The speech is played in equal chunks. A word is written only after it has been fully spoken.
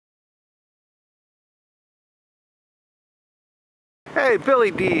Hey,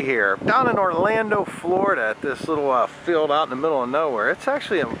 Billy D here, down in Orlando, Florida at this little field out in the middle of nowhere. It's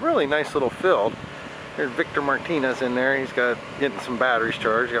actually a really nice little field. There's Victor Martinez in there. He's getting some batteries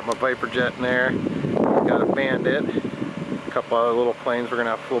charged. Got my ViperJet in there. Got a Bandit. A couple other little planes. We're gonna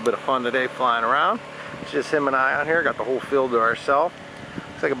have a little bit of fun today flying around. It's just him and I out here. Got the whole field to ourselves.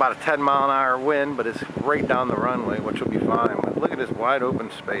 It's like about a 10-mile-an-hour wind, but it's right down the runway, which will be fine. But look at this wide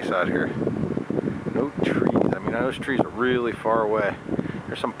open space out here. No trees. I mean, those trees are really far away.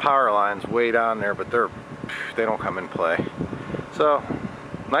 There's some power lines way down there, but they don't come in play. So,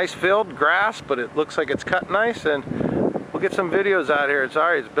 nice field, grass, but it looks like it's cut nice, and we'll get some videos out here.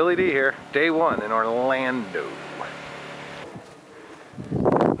 It's Billy D here, day one in Orlando.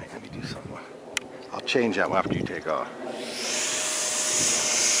 Wait, let me do something. I'll change that after you take off.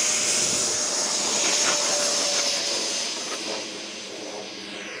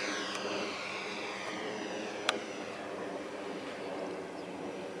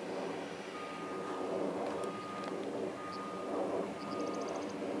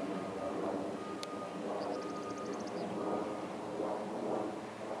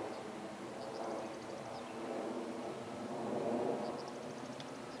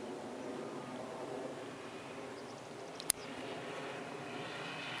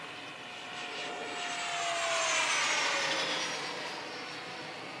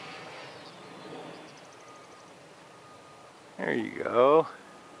 There you go.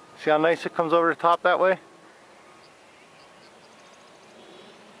 See how nice it comes over the top that way?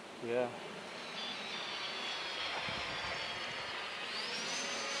 Yeah.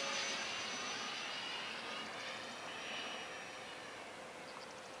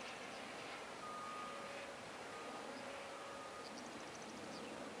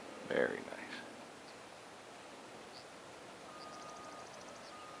 Very nice.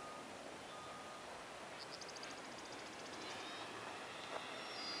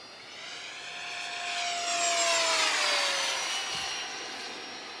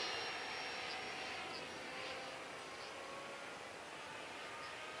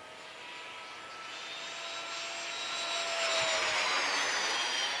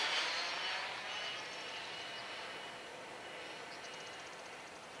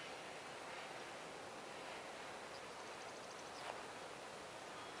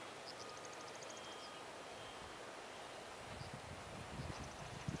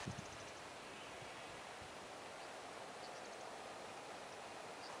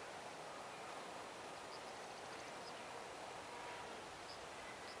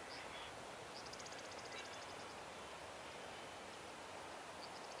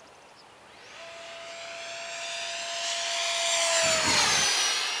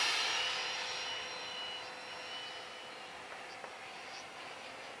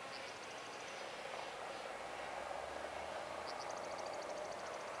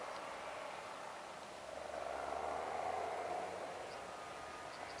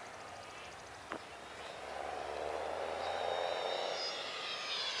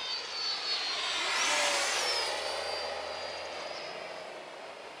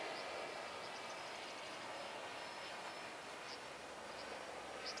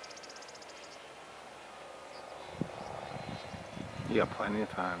 You got plenty of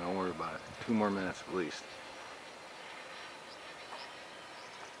time, don't worry about it. 2 more minutes at least.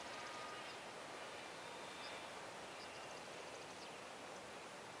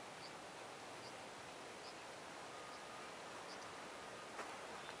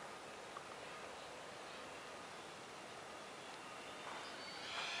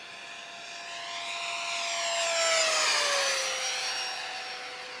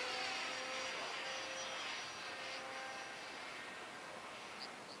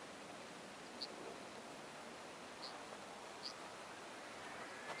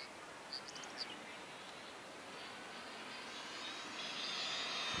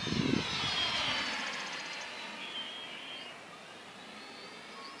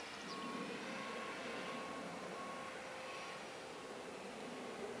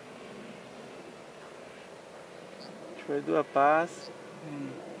 Should I do a pass?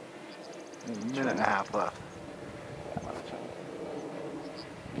 A minute and a half left.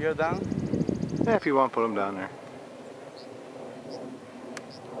 Gear down? Yeah, if you want, put them down there.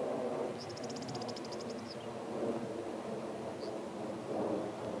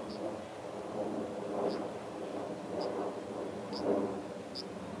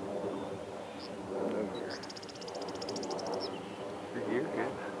 You're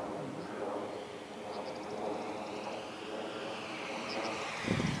good.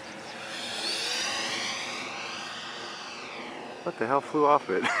 What the hell flew off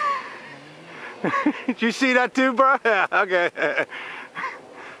it? Did you see that too, bro? Yeah, okay.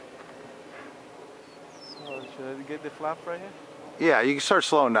 So should I get the flap right here? Yeah, you can start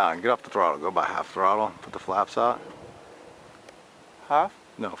slowing down. Get off the throttle. Go by half throttle. Put the flaps out. Half?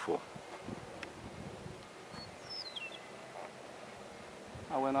 No, full.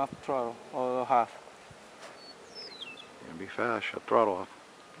 I went off throttle, or half. You're gonna be fast. Shut throttle off.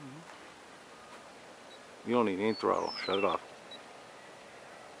 You don't need any throttle. Shut it off.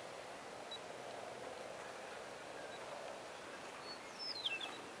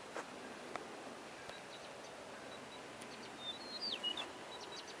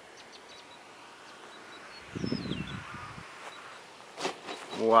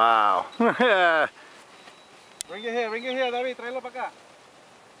 Wow. Bring it here, David, tráelo para acá.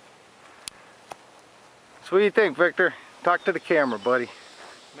 So what do you think, Victor? Talk to the camera, buddy.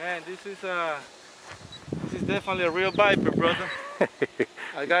 Man, this is definitely a real Viper, brother.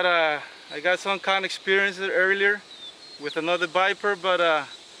 I got some kind of experience earlier with another Viper, but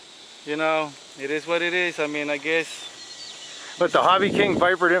you know, it is what it is. I mean, I guess. But the Hobby King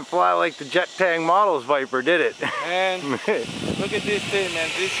Viper didn't fly like the Jet Tang Models Viper, did it? Man, look at this thing, man.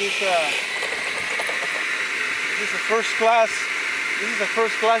 This is a first class. This is a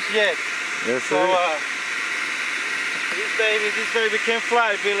first class jet. Yes, So sir. this baby can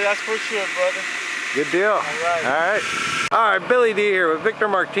fly, Billy. That's for sure, brother. Good deal. All right, Billy D here with Victor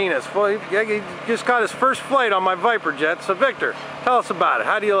Martinez. Well, he just got his first flight on my Viper jet. So Victor, tell us about it.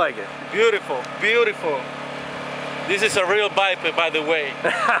 How do you like it? Beautiful, beautiful. This is a real Viper, by the way.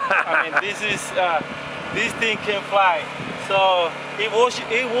 I mean, this thing can fly. So it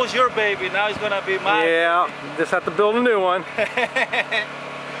was your baby. Now it's gonna be mine. Yeah, just have to build a new one.